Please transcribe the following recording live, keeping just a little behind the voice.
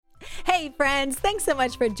Hey friends, thanks so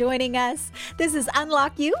much for joining us. This is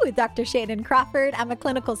Unlock You with Dr. Shannan Crawford. I'm a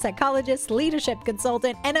clinical psychologist, leadership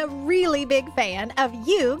consultant, and a really big fan of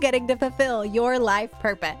you getting to fulfill your life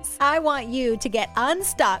purpose. I want you to get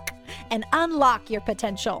unstuck and unlock your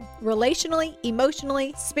potential relationally,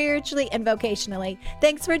 emotionally, spiritually, and vocationally.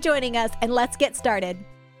 Thanks for joining us, and let's get started.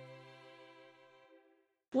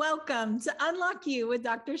 Welcome to Unlock You with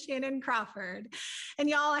Dr. Shannan Crawford. And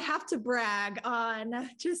y'all, I have to brag on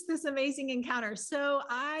just this amazing encounter. So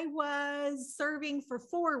I was serving for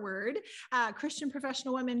Forward, Christian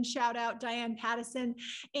Professional Women, shout out Diane Pattison.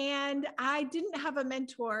 And I didn't have a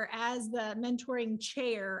mentor as the mentoring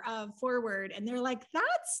chair of Forward. And they're like,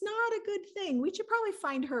 that's not a good thing. We should probably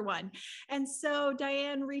find her one. And so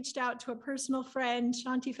Diane reached out to a personal friend,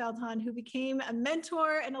 Shaunti Feldhahn, who became a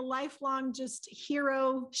mentor and a lifelong just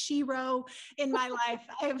hero, shero in my life.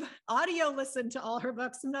 I've audio listened to all her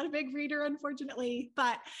books. I'm not a big reader, unfortunately,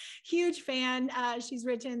 but huge fan. She's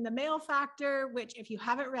written The Male Factor, which if you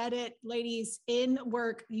haven't read it, ladies in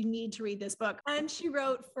work, you need to read this book. And she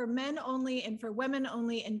wrote For Men Only and For Women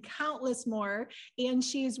Only and countless more. And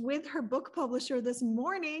she's with her book publisher this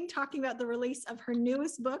morning talking about the release of her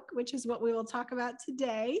newest book, which is what we will talk about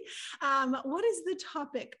today. What is the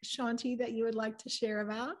topic, Shaunti, that you would like to share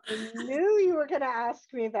about? I knew you were going to ask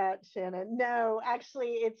me that, Shannon. No,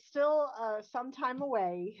 actually, it's still some time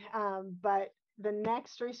away, but the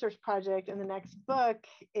next research project and the next book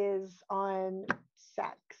is on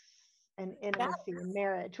sex and intimacy and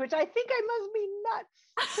marriage, which I think I must be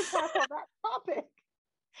nuts to tackle that topic.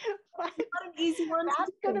 But not an easy one.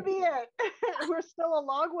 That's going to be it. We're still a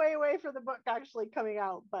long way away from the book actually coming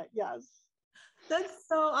out, but yes. That's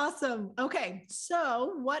so awesome. Okay,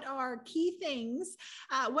 so what are key things?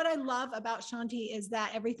 What I love about Shaunti is that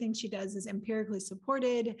everything she does is empirically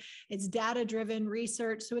supported. It's data-driven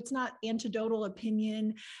research, so it's not anecdotal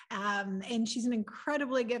opinion. And she's an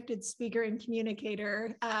incredibly gifted speaker and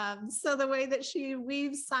communicator. So the way that she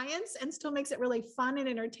weaves science and still makes it really fun and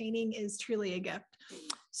entertaining is truly a gift.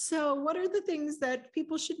 So what are the things that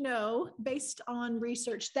people should know based on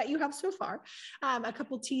research that you have so far? A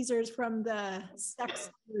couple teasers from the sex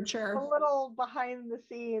literature. A little behind the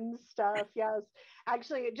scenes stuff, yes.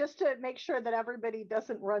 Actually, just to make sure that everybody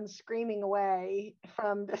doesn't run screaming away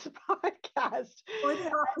from this podcast. Or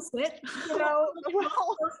the opposite. Well,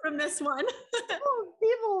 from this one.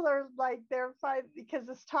 People are like, they're fine because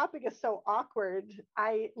this topic is so awkward.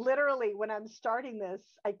 I literally, when I'm starting this,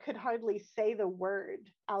 I could hardly say the word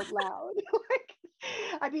out loud.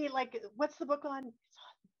 I mean, what's the book on?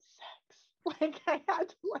 It's on sex. I had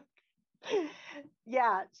to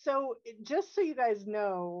yeah. So just so you guys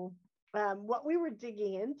know, what we were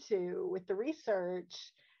digging into with the research,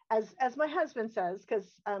 as my husband says,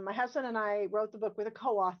 because my husband and I wrote the book with a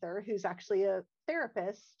co-author who's actually a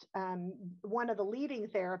therapist, one of the leading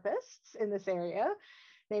therapists in this area,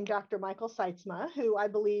 named Dr. Michael Seitzma, who I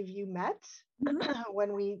believe you met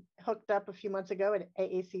when we hooked up a few months ago at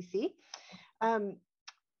AACC.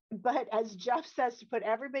 But as Jeff says, to put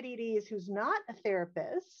everybody at ease who's not a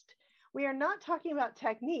therapist, we are not talking about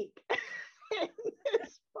technique in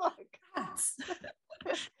this book. Yes.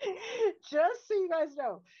 Just so you guys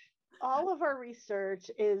know, all of our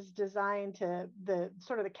research is designed to, the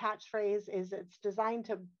catchphrase is it's designed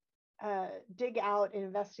to dig out and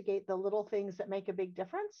investigate the little things that make a big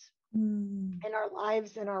difference in our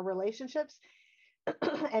lives, in our relationships.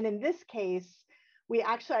 And in this case, we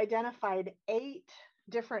actually identified 8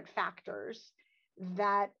 different factors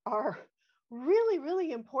that are really,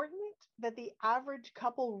 really important that the average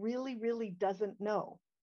couple really, really doesn't know,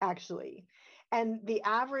 actually. And the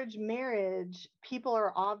average marriage, people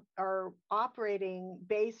are operating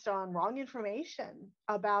based on wrong information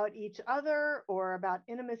about each other or about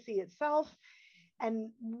intimacy itself.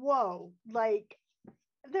 And whoa,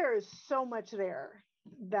 there is so much there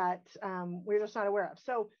that we're just not aware of.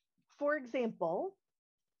 So, for example,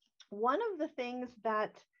 one of the things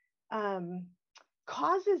that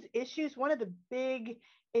causes issues, one of the big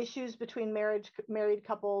issues between married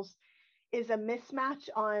couples is a mismatch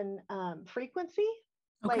on frequency,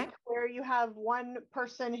 okay. Where you have one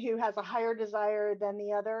person who has a higher desire than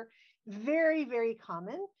the other. Very, very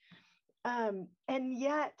common. And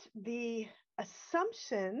yet the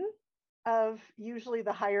assumption of usually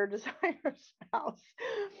the higher desire spouse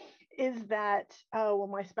is that, oh, well,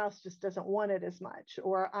 my spouse just doesn't want it as much,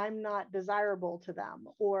 or I'm not desirable to them,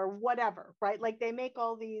 or whatever, right? They make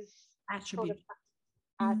all these attributions,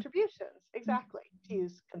 exactly,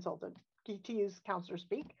 to use counselor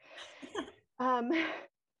speak.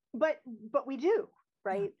 But we do,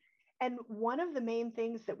 right? And one of the main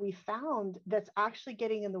things that we found that's actually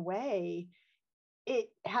getting in the way it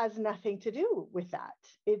has nothing to do with that.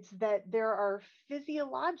 It's that there are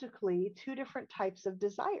physiologically two different types of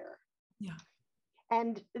desire. Yeah.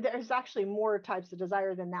 And there's actually more types of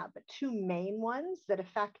desire than that, but two main ones that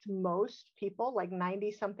affect most people, like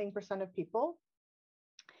 90-something% of people.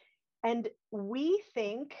 And we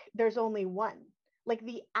think there's only one. Like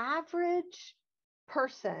the average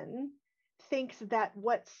person thinks that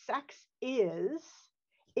what sex is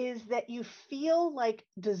that you feel like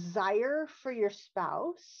desire for your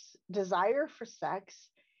spouse, desire for sex,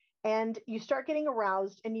 and you start getting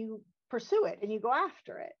aroused and you pursue it and you go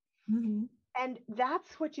after it. Mm-hmm. And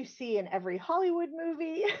that's what you see in every Hollywood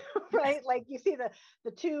movie, right? Like you see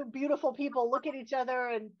the two beautiful people look at each other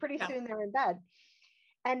and pretty soon they're in bed.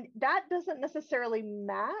 And that doesn't necessarily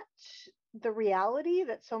match the reality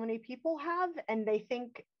that so many people have. And they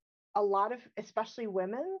think a lot of, especially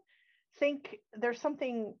women, think there's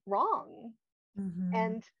something wrong. Mm-hmm.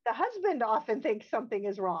 And the husband often thinks something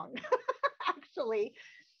is wrong, actually,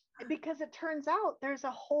 because it turns out there's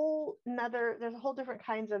a whole different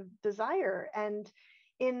kinds of desire. And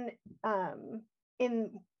in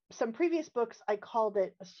some previous books, I called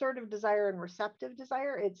it assertive desire and receptive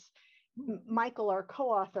desire. It's Michael, our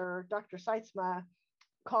co-author, Dr. Seitzma,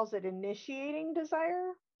 calls it initiating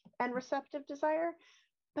desire and receptive desire.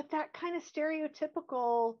 But that kind of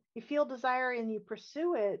stereotypical, you feel desire and you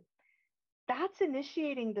pursue it, that's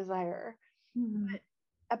initiating desire. Mm-hmm. But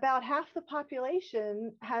about half the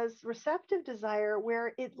population has receptive desire,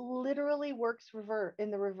 where it literally works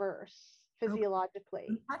in the reverse physiologically.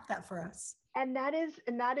 Unpack that for us. And that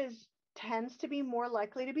is tends to be more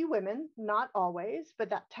likely to be women, not always, but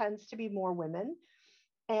that tends to be more women.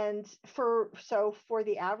 And for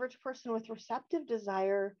the average person with receptive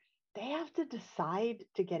desire, they have to decide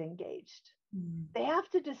to get engaged. Mm-hmm. They have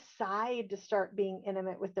to decide to start being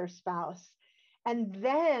intimate with their spouse. And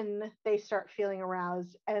then they start feeling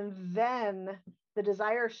aroused. And then the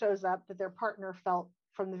desire shows up that their partner felt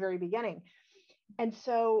from the very beginning. And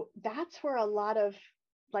so that's where a lot of,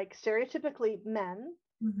 like, stereotypically men,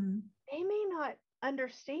 mm-hmm. they may not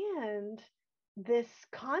understand this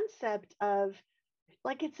concept of,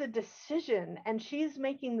 like, it's a decision, and she's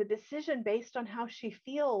making the decision based on how she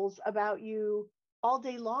feels about you all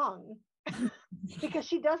day long. Because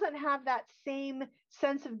she doesn't have that same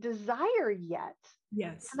sense of desire yet.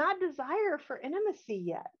 Yes. Not desire for intimacy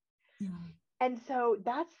yet. Yeah. And so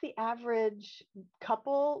that's the average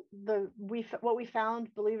couple. What we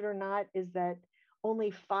found, believe it or not, is that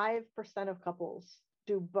only 5% of couples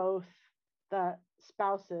do both the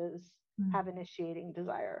spouses have initiating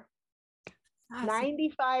desire.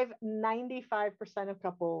 95% of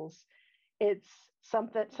couples, it's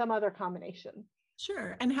some other combination.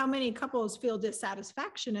 Sure. And how many couples feel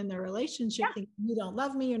dissatisfaction in their relationship, thinking you don't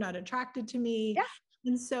love me, you're not attracted to me. Yeah.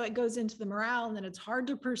 And so it goes into the morale, and then it's hard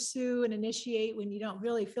to pursue and initiate when you don't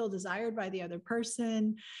really feel desired by the other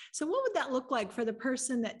person. So what would that look like for the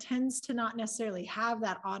person that tends to not necessarily have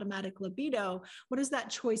that automatic libido? What does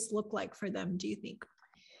that choice look like for them, do you think?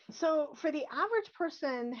 So for the average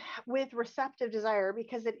person with receptive desire,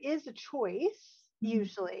 because it is a choice,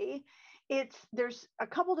 usually, there's a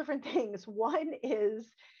couple different things. One is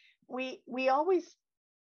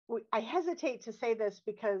I hesitate to say this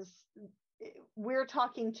because we're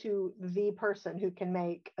talking to the person who can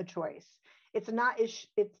make a choice.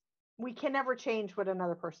 We can never change what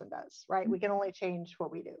another person does, right? We can only change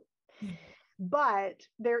what we do. Mm-hmm. But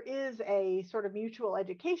there is a sort of mutual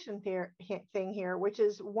education thing here, which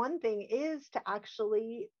is, one thing is to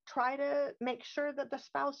actually try to make sure that the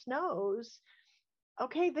spouse knows,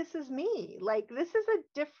 okay, this is me. Like, this is a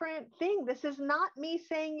different thing. This is not me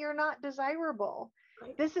saying you're not desirable.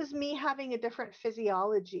 Right. This is me having a different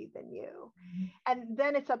physiology than you. Mm-hmm. And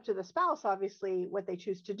then it's up to the spouse, obviously, what they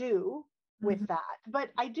choose to do with that.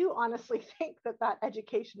 But I do honestly think that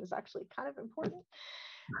education is actually kind of important.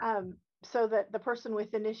 So that the spouse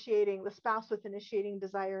with initiating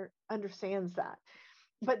desire understands that.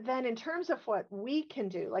 But then in terms of what we can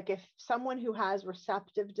do, like if someone who has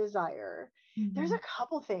receptive desire, there's a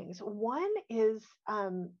couple things. One is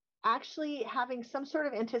actually having some sort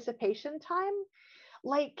of anticipation time.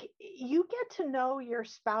 Like, you get to know your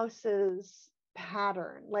spouse's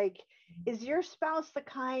pattern. Like, is your spouse the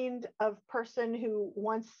kind of person who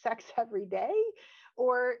wants sex every day,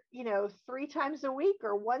 or 3 times a week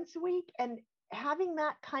or once a week? And having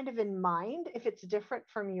that kind of in mind, if it's different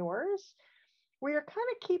from yours, where you're kind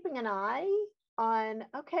of keeping an eye on,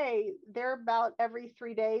 okay, they're about every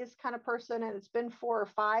 3 days kind of person, and it's been 4 or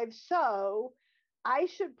 5, so I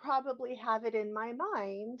should probably have it in my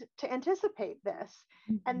mind to anticipate this.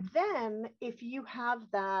 Mm-hmm. And then if you have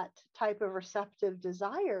that type of receptive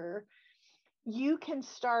desire, you can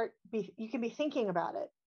be thinking about it,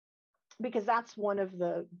 because that's one of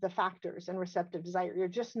the factors in receptive desire. You're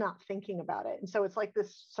just not thinking about it. And so it's like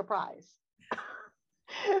this surprise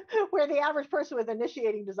where the average person with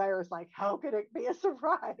initiating desire is like, how could it be a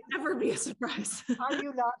surprise? Never be a surprise. Are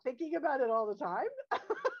you not thinking about it all the time?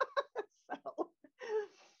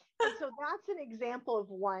 So that's an example of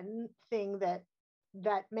one thing that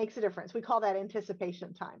makes a difference. We call that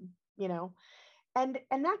anticipation time, and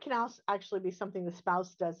that can also actually be something the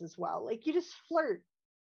spouse does as well. Like you just flirt,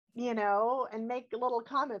 and make little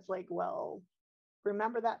comments like, well,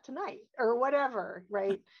 remember that tonight or whatever,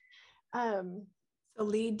 right? So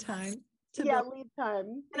lead time. Lead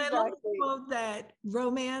time. And exactly. I love the quote that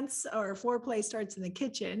romance or foreplay starts in the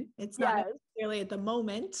kitchen. It's not necessarily at the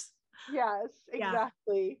moment. Yes,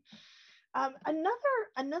 exactly. Yeah.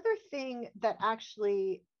 Another thing that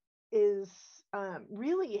actually is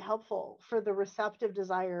really helpful for the receptive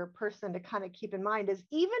desire person to kind of keep in mind is,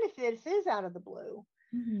 even if this is out of the blue,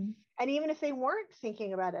 and even if they weren't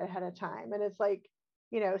thinking about it ahead of time, and it's like,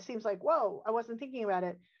 it seems like, whoa, I wasn't thinking about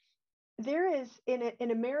it. There is in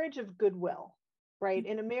a marriage of goodwill, right?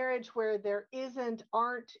 In a marriage where there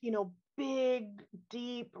aren't, big,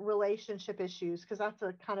 deep relationship issues, because that's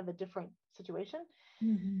a kind of a different situation.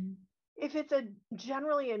 If it's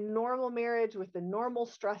generally a normal marriage with the normal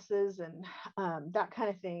stresses and that kind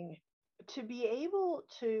of thing, to be able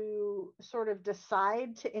to sort of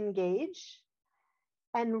decide to engage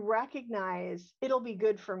and recognize it'll be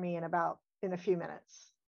good for me in a few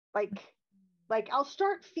minutes. Like I'll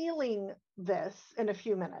start feeling this in a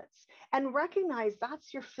few minutes, and recognize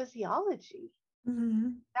that's your physiology.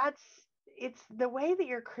 It's the way that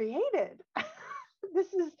you're created. This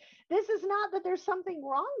is not that there's something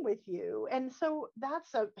wrong with you. And so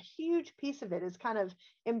that's a huge piece of it, is kind of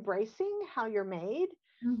embracing how you're made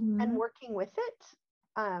and working with it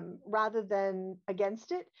rather than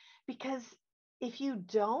against it. Because if you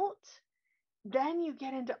don't, then you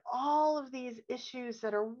get into all of these issues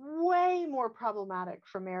that are way more problematic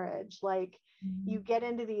for marriage. Like you get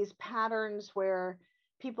into these patterns where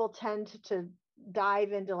people tend to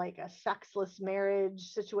dive into like a sexless marriage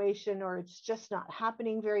situation, or it's just not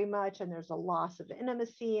happening very much, and there's a loss of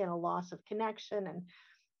intimacy and a loss of connection and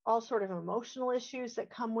all sort of emotional issues that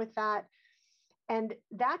come with that. And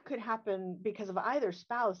that could happen because of either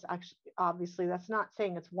spouse. Actually, obviously, that's not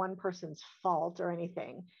saying it's one person's fault or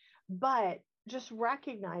anything, but just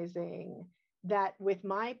recognizing that with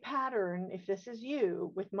my pattern, if this is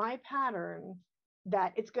you, with my pattern,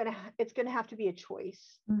 that it's gonna have to be a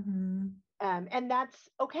choice. And that's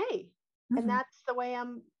okay. And that's the way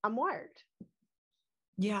I'm wired.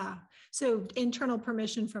 Yeah. So internal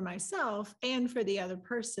permission for myself and for the other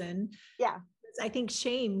person. Yeah. I think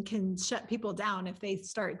shame can shut people down if they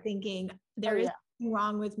start thinking there is something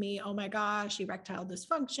wrong with me. Oh my gosh, erectile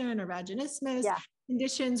dysfunction or vaginismus.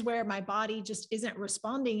 Conditions where my body just isn't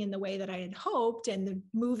responding in the way that I had hoped and the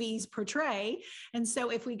movies portray. And so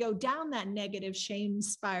if we go down that negative shame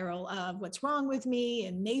spiral of what's wrong with me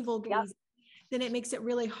and navel gaze, then it makes it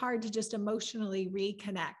really hard to just emotionally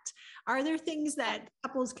reconnect. Are there things that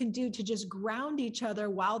couples can do to just ground each other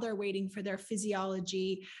while they're waiting for their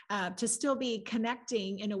physiology to still be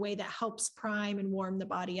connecting in a way that helps prime and warm the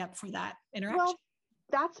body up for that interaction? Well,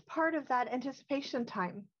 that's part of that anticipation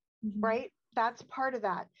time, right? That's part of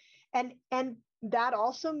that. And that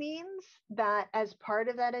also means that as part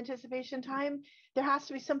of that anticipation time, there has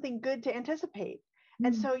to be something good to anticipate.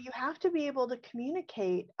 And so you have to be able to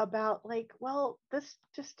communicate about like, well, this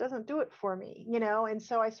just doesn't do it for me, and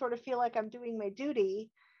so I sort of feel like I'm doing my duty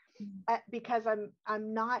because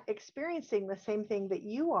I'm not experiencing the same thing that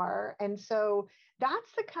you are. And so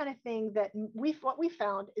that's the kind of thing that what we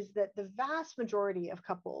found is that the vast majority of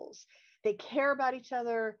couples, they care about each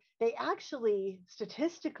other. They actually,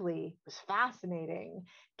 statistically, it was fascinating,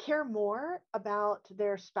 care more about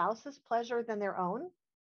their spouse's pleasure than their own.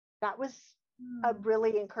 That was a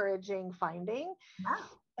really encouraging finding.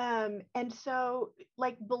 And so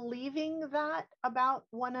like believing that about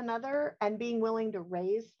one another and being willing to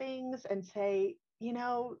raise things and say,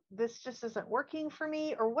 this just isn't working for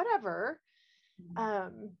me or whatever,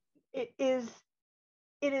 it is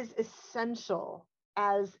essential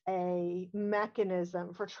as a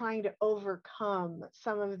mechanism for trying to overcome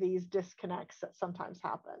some of these disconnects that sometimes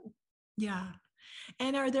happen. Yeah.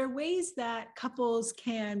 And are there ways that couples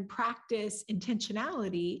can practice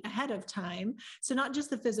intentionality ahead of time? So not just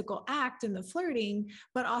the physical act and the flirting,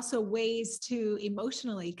 but also ways to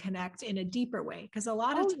emotionally connect in a deeper way. Because a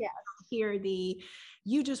lot of times hear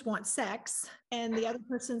you just want sex, and the other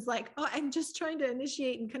person's like, oh, I'm just trying to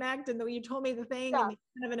initiate and connect. And though you told me the thing, and kind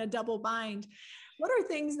of in a double bind. What are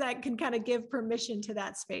things that can kind of give permission to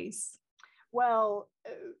that space? Well,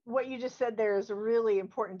 what you just said there is a really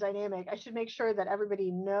important dynamic. I should make sure that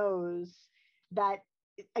everybody knows that,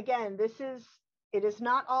 again, it is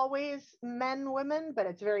not always men, women, but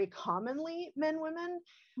it's very commonly men, women,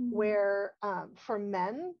 where for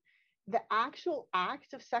men, the actual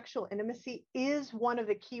act of sexual intimacy is one of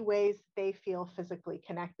the key ways they feel physically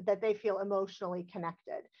connected, that they feel emotionally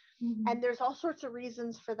connected. And there's all sorts of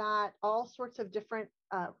reasons for that, all sorts of different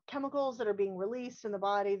chemicals that are being released in the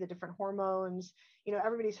body, the different hormones.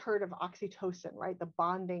 Everybody's heard of oxytocin, right? The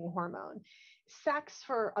bonding hormone. Sex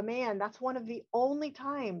for a man, that's one of the only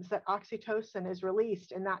times that oxytocin is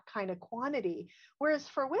released in that kind of quantity. Whereas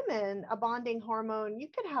for women, a bonding hormone, you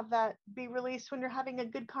could have that be released when you're having a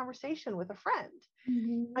good conversation with a friend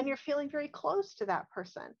and you're feeling very close to that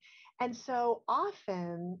person. And so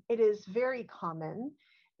often it is very common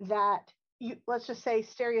that let's just say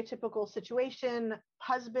stereotypical situation,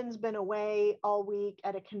 husband's been away all week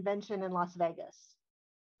at a convention in Las Vegas.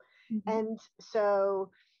 And so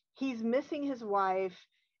he's missing his wife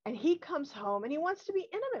and he comes home and he wants to be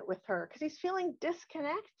intimate with her because he's feeling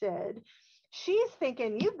disconnected. She's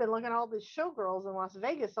thinking, you've been looking at all these showgirls in Las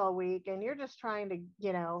Vegas all week and you're just trying to,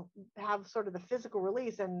 have sort of the physical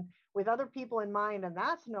release and with other people in mind, and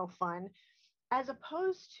that's no fun. As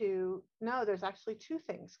opposed to, no, there's actually two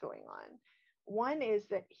things going on. One is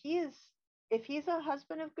that if he's a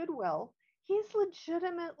husband of goodwill, he's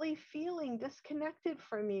legitimately feeling disconnected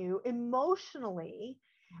from you emotionally.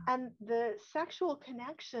 And the sexual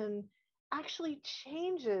connection actually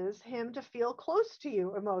changes him to feel close to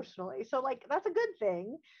you emotionally. So that's a good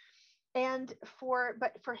thing.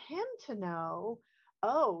 But for him to know,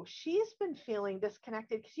 oh, she's been feeling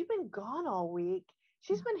disconnected because you've been gone all week.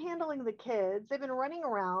 She's been handling the kids. They've been running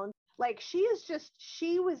around. She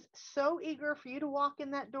was so eager for you to walk in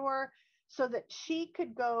that door so that she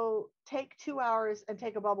could go take 2 hours and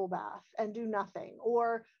take a bubble bath and do nothing,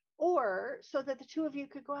 or so that the two of you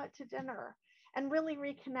could go out to dinner and really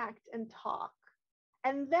reconnect and talk.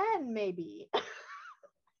 And then maybe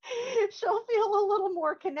she'll feel a little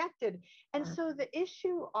more connected. And so the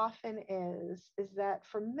issue often is that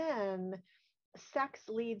for men, sex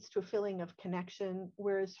leads to a feeling of connection,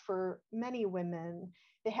 whereas for many women,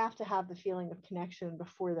 they have to have the feeling of connection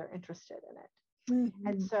before they're interested in it.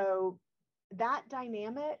 And so that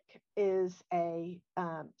dynamic is a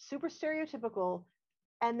super stereotypical,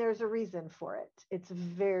 and there's a reason for it. It's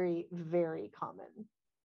very, very common.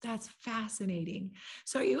 That's fascinating.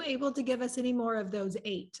 So are you able to give us any more of those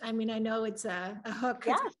 8? I mean, I know it's a hook.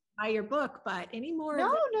 Yes. By your book, but any more?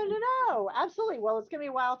 No, absolutely. Well, it's going to be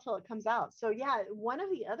a while till it comes out. So yeah, one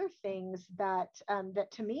of the other things that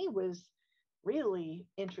to me was really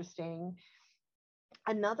interesting,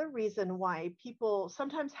 another reason why people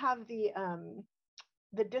sometimes have the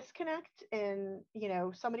disconnect in,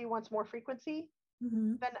 somebody wants more frequency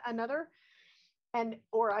than another,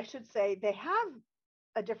 or I should say they have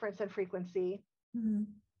a difference in frequency,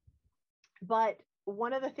 but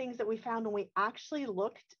one of the things that we found when we actually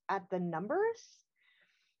looked at the numbers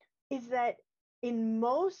is that in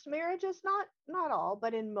most marriages, not all,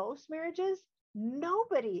 but in most marriages,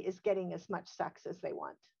 nobody is getting as much sex as they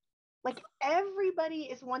want. Everybody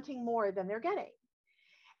is wanting more than they're getting.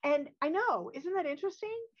 And I know, isn't that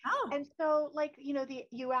interesting? Oh. And so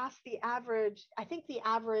you ask the average, I think the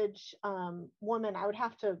average woman, I would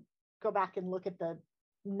have to go back and look at the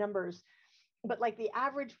numbers, but the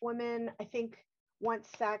average woman, I think, wants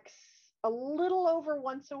sex a little over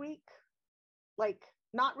once a week,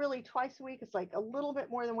 not really twice a week. It's a little bit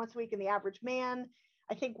more than once a week. And the average man,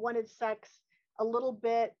 I think, wanted sex a little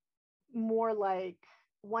bit more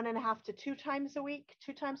 1.5 to 2 times a week,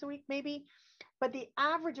 2 times a week, maybe. But the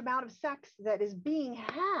average amount of sex that is being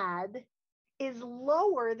had is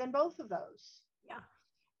lower than both of those. Yeah.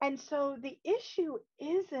 And so the issue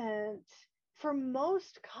isn't, for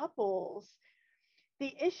most couples,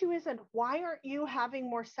 the issue isn't why aren't you having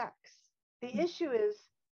more sex? The issue is,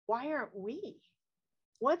 why aren't we?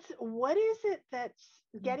 What is it that's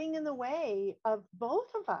getting in the way of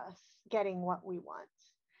both of us getting what we want?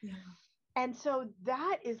 Yeah. And so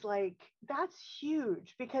that is that's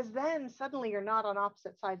huge, because then suddenly you're not on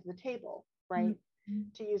opposite sides of the table, right?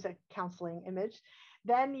 To use a counseling image,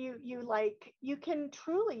 then you can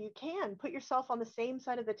put yourself on the same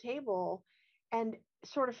side of the table and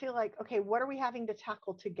sort of feel okay, what are we having to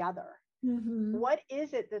tackle together? What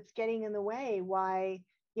is it that's getting in the way? Why,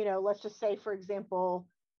 let's just say, for example,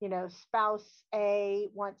 spouse A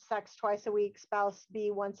wants sex twice a week, spouse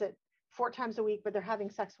B wants it 4 times a week, but they're having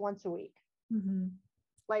sex once a week. There's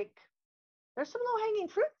some low-hanging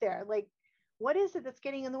fruit there. What is it that's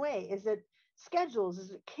getting in the way? Is it schedules?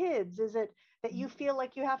 Is it kids? Is it that you feel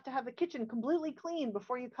like you have to have the kitchen completely clean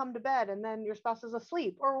before you come to bed and then your spouse is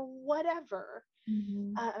asleep or whatever?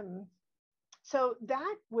 So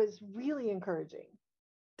that was really encouraging.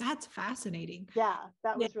 That's fascinating. Yeah,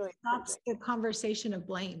 that Yeah, was really stops the conversation of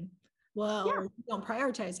blame. Well, yeah. you don't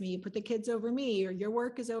prioritize me, you put the kids over me, or your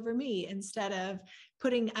work is over me, instead of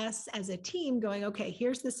putting us as a team going, okay,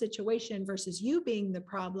 here's the situation versus you being the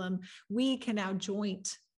problem. We can now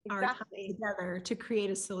joint our time together to create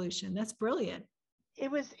a solution. That's brilliant.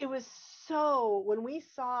 It was so, when we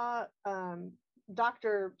saw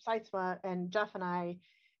Dr. Seitzma and Jeff and I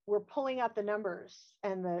were pulling up the numbers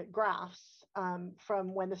and the graphs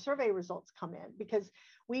from when the survey results come in, because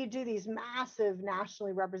we do these massive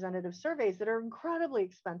nationally representative surveys that are incredibly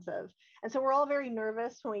expensive. And so we're all very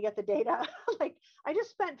nervous when we get the data. Like, I just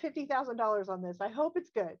spent $50,000 on this. I hope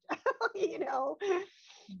it's good. you know,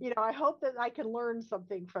 I hope that I can learn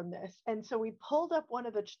something from this. And so we pulled up one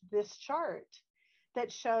of this chart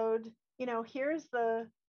that showed, here's the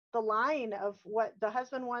line of what the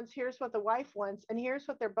husband wants, here's what the wife wants, and here's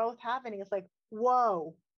what they're both having. It's like,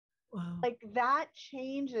 whoa. Wow. Like, that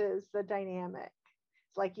changes the dynamic,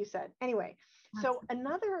 like you said. Anyway, so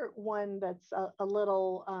another one that's a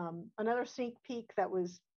little, another sneak peek that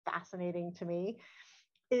was fascinating to me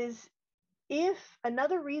is, if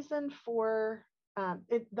another reason for,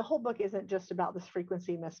 the whole book isn't just about this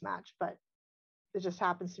frequency mismatch, but it just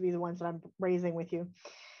happens to be the ones that I'm raising with you.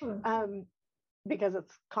 Because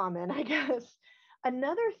it's common, I guess.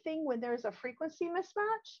 Another thing, when there's a frequency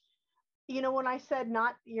mismatch, when I said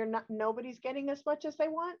nobody's getting as much as they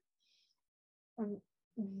want,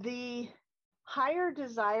 the higher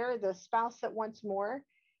desire, the spouse that wants more,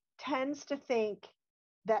 tends to think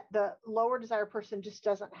that the lower desire person just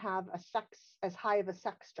doesn't have as high of a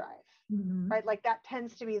sex drive, right? Like, that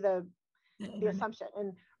tends to be the assumption.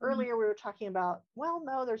 And earlier we were talking about, well,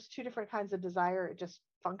 no, there's two different kinds of desire. It just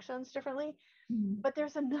functions differently. But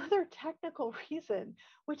there's another technical reason,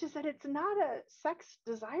 which is that it's not a sex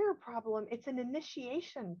desire problem. It's an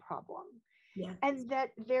initiation problem. Yeah. And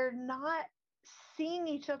that they're not seeing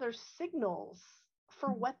each other's signals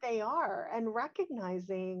for what they are, and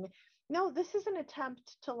recognizing, no, this is an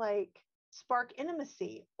attempt to like spark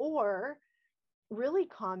intimacy, or really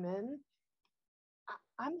common,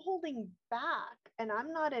 I'm holding back and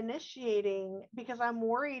I'm not initiating because I'm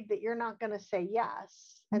worried that you're not going to say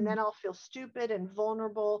yes. And then I'll feel stupid and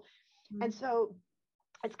vulnerable. And so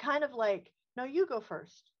it's kind of like, no, you go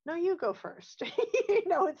first. No, you go first.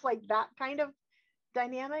 It's like that kind of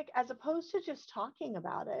dynamic, as opposed to just talking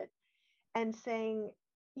about it and saying,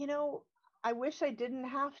 I wish I didn't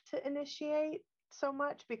have to initiate so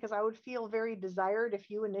much, because I would feel very desired if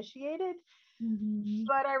you initiated.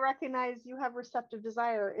 But I recognize you have receptive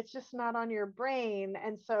desire. It's just not on your brain.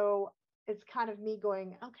 And so it's kind of me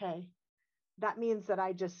going, okay, that means that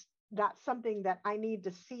that's something that I need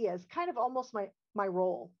to see as kind of almost my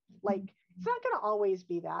role. Like, it's not going to always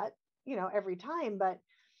be that, every time, but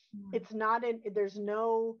it's not there's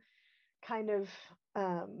no kind of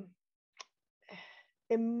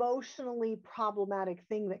emotionally problematic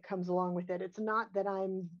thing that comes along with it. It's not that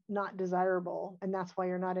I'm not desirable and that's why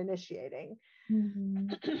you're not initiating.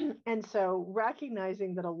 And so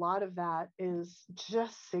recognizing that a lot of that is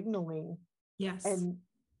just signaling. Yes.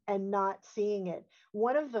 And not seeing it.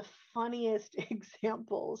 One of the funniest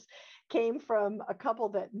examples came from a couple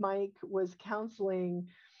that Mike was counseling,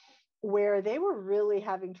 where they were really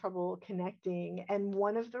having trouble connecting. And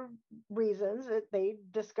one of the reasons that they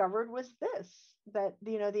discovered was this, that,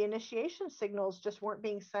 the initiation signals just weren't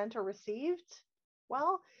being sent or received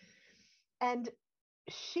well. And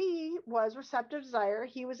she was receptive desire,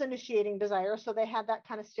 he was initiating desire. So they had that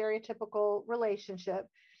kind of stereotypical relationship.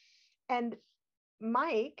 And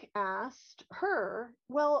Mike asked her,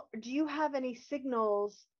 well, do you have any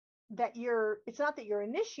signals that it's not that you're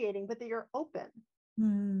initiating, but that you're open?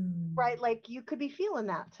 Right? Like, you could be feeling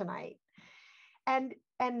that tonight. And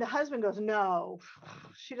the husband goes, no,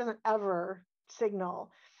 she doesn't ever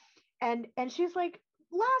signal. And she's like,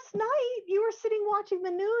 last night you were sitting watching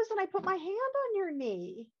the news and I put my hand on your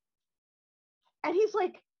knee. And he's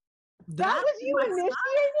like, that was you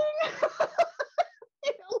initiating?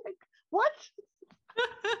 Like, what?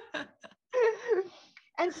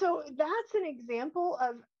 And so that's an example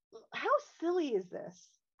of how silly is this?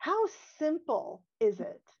 How simple is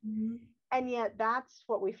it? And yet that's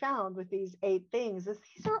what we found with these 8 things, is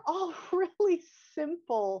these are all really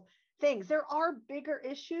simple things. There are bigger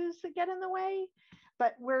issues that get in the way,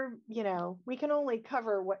 but we can only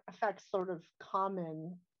cover what affects sort of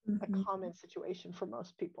a common situation for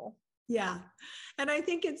most people. Yeah. And I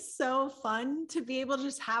think it's so fun to be able to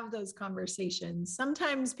just have those conversations.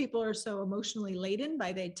 Sometimes people are so emotionally laden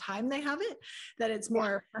by the time they have it that it's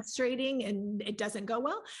more frustrating and it doesn't go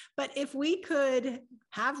well. But if we could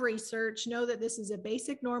have research, know that this is a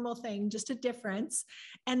basic normal thing, just a difference,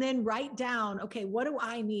 and then write down, okay, what do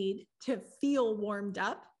I need to feel warmed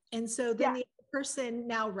up? And so then the person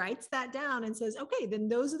now writes that down and says, okay, then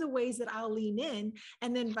those are the ways that I'll lean in,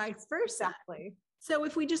 and then vice versa. Exactly. So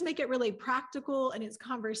if we just make it really practical and it's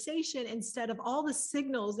conversation instead of all the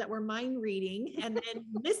signals that we're mind reading and then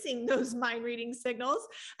missing those mind reading signals,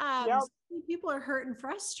 so people are hurt and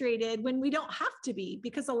frustrated when we don't have to be,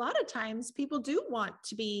 because a lot of times people do want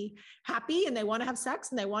to be happy and they want to have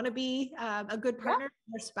sex and they want to be a good partner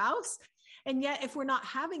to their spouse. And yet, if we're not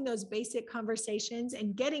having those basic conversations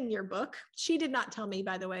and getting your book, she did not tell me,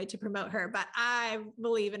 by the way, to promote her, but I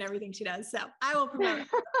believe in everything she does. So I will promote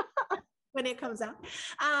her when it comes out.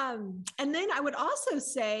 And then I would also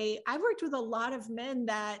say, I've worked with a lot of men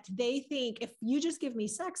that they think if you just give me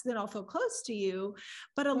sex, then I'll feel close to you.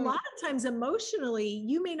 But a lot of times emotionally,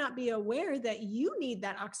 you may not be aware that you need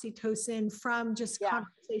that oxytocin from just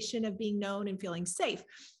conversation of being known and feeling safe.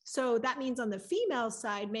 So that means on the female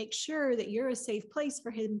side, make sure that you're a safe place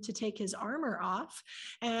for him to take his armor off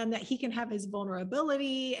and that he can have his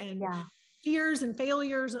vulnerability and fears and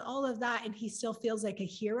failures and all of that. And he still feels like a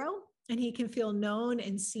hero. And he can feel known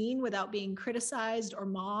and seen without being criticized or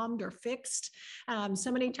mommed or fixed.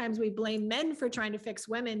 So many times we blame men for trying to fix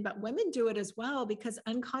women, but women do it as well, because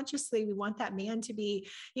unconsciously we want that man to be,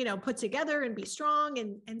 put together and be strong.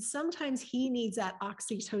 And sometimes he needs that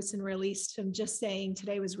oxytocin released from just saying,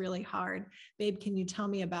 today was really hard. Babe, can you tell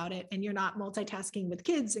me about it? And you're not multitasking with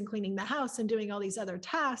kids and cleaning the house and doing all these other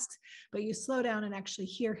tasks, but you slow down and actually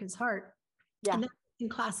hear his heart. Yeah. And can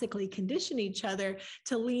classically condition each other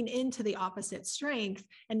to lean into the opposite strength.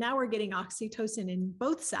 And now we're getting oxytocin in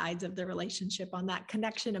both sides of the relationship, on that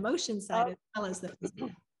connection emotion side as well as the physical.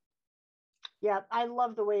 Yeah, I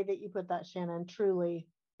love the way that you put that, Shannon. Truly,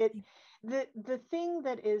 the thing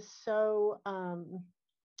that is so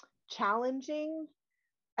challenging,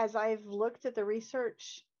 as I've looked at the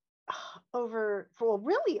research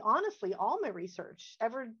really honestly, all my research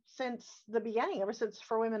ever since the beginning, ever since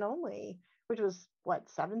For Women Only, which was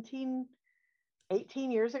 17,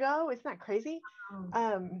 18 years ago. Isn't that crazy?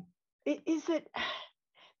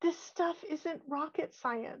 This stuff isn't rocket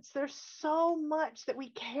science. There's so much that we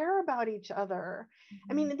care about each other.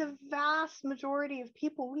 I mean, the vast majority of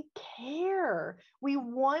people, we care. We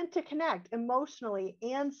want to connect emotionally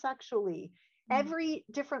and sexually. Every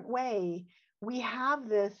different way, we have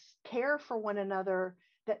this care for one another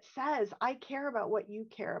that says, I care about what you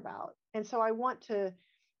care about. And so I want to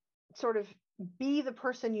sort of be the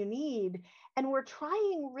person you need. And we're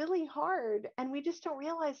trying really hard, and we just don't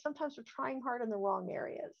realize sometimes we're trying hard in the wrong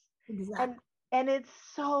areas. Exactly. And it's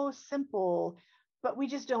so simple, but we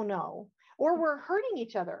just don't know, or we're hurting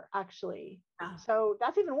each other actually. So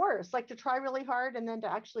that's even worse, like to try really hard and then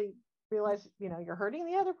to actually realize, you're hurting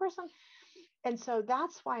the other person. And so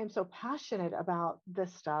that's why I'm so passionate about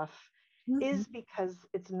this stuff, is because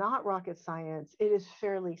it's not rocket science. It is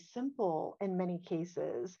fairly simple in many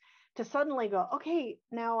cases to suddenly go, okay,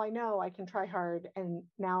 now I know I can try hard, and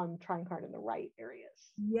now I'm trying hard in the right areas.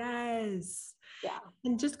 Yes. Yeah.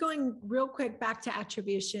 And just going real quick back to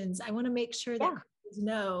attributions, I want to make sure that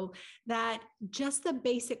know that just the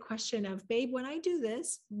basic question of, babe, when I do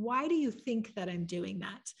this, why do you think that I'm doing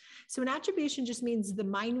that? So an attribution just means the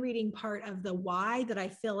mind reading part of the why that I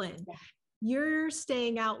fill in. Yeah. You're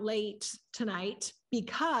staying out late tonight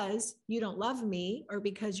because you don't love me, or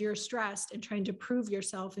because you're stressed and trying to prove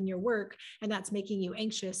yourself in your work, and that's making you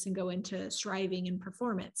anxious and go into striving and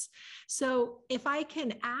performance. So if I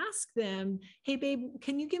can ask them, hey, babe,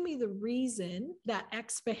 can you give me the reason that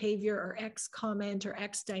X behavior or X comment or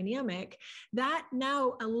X dynamic, that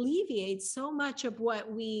now alleviates so much of what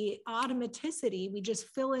we just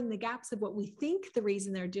fill in the gaps of what we think the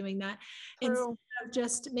reason they're doing that. Instead of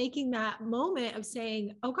just making that moment of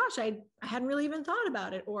saying, oh gosh, I hadn't really even thought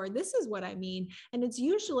about it, or this is what I mean. And it's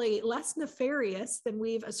usually less nefarious than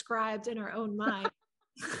we've ascribed in our own mind.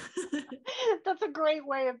 That's a great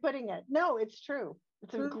way of putting it. No, it's true.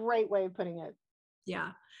 It's a great way of putting it.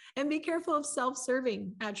 Yeah. And be careful of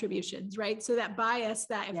self-serving attributions, right? So that bias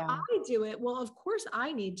that if I do it, well, of course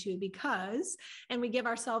I need to, because, and we give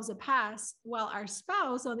ourselves a pass, while our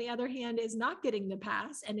spouse, on the other hand, is not getting the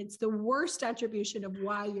pass. And it's the worst attribution of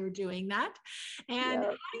why you're doing that. And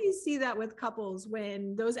how do you see that with couples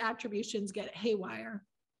when those attributions get haywire?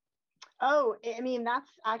 Oh, I mean,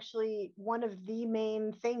 that's actually one of the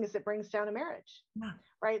main things that brings down a marriage,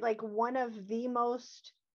 right? Like one of the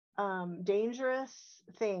most dangerous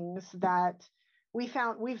things that we've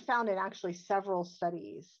found in actually several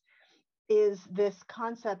studies is this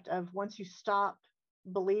concept of once you stop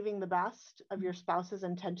believing the best of your spouse's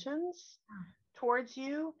intentions towards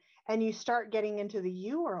you, and you start getting into the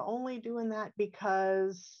you are only doing that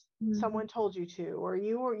because someone told you to, or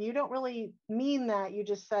you don't really mean that, you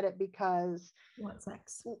just said it because what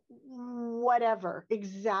sex, whatever,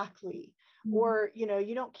 exactly. Or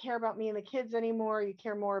you don't care about me and the kids anymore, you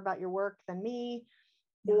care more about your work than me.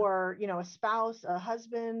 Or a spouse, a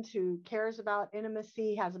husband who cares about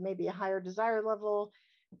intimacy, has maybe a higher desire level,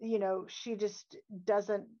 she just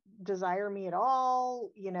doesn't desire me at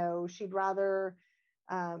all, she'd rather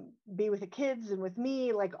be with the kids and with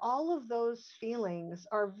me. Like, all of those feelings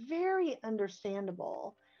are very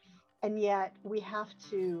understandable. And yet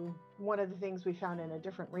one of the things we found in a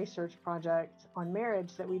different research project on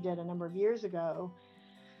marriage that we did a number of years ago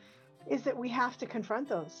is that we have to confront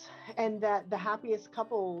those, and that the happiest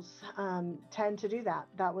couples tend to do that.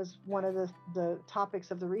 That was one of the topics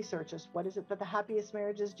of the research, is what is it that the happiest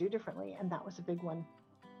marriages do differently? And that was a big one.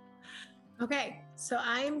 Okay, so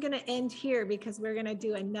I am going to end here because we're going to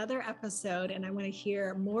do another episode, and I want to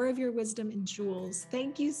hear more of your wisdom and jewels.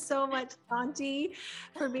 Thank you so much, Shaunti,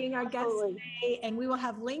 for being our guest today. And we will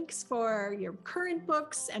have links for your current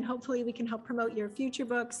books, and hopefully we can help promote your future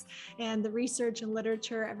books, and the research and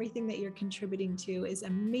literature. Everything that you're contributing to is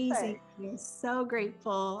amazing. We're so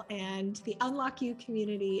grateful, and the Unlock You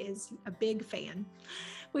community is a big fan.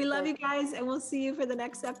 We love you guys, and we'll see you for the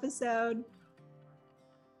next episode.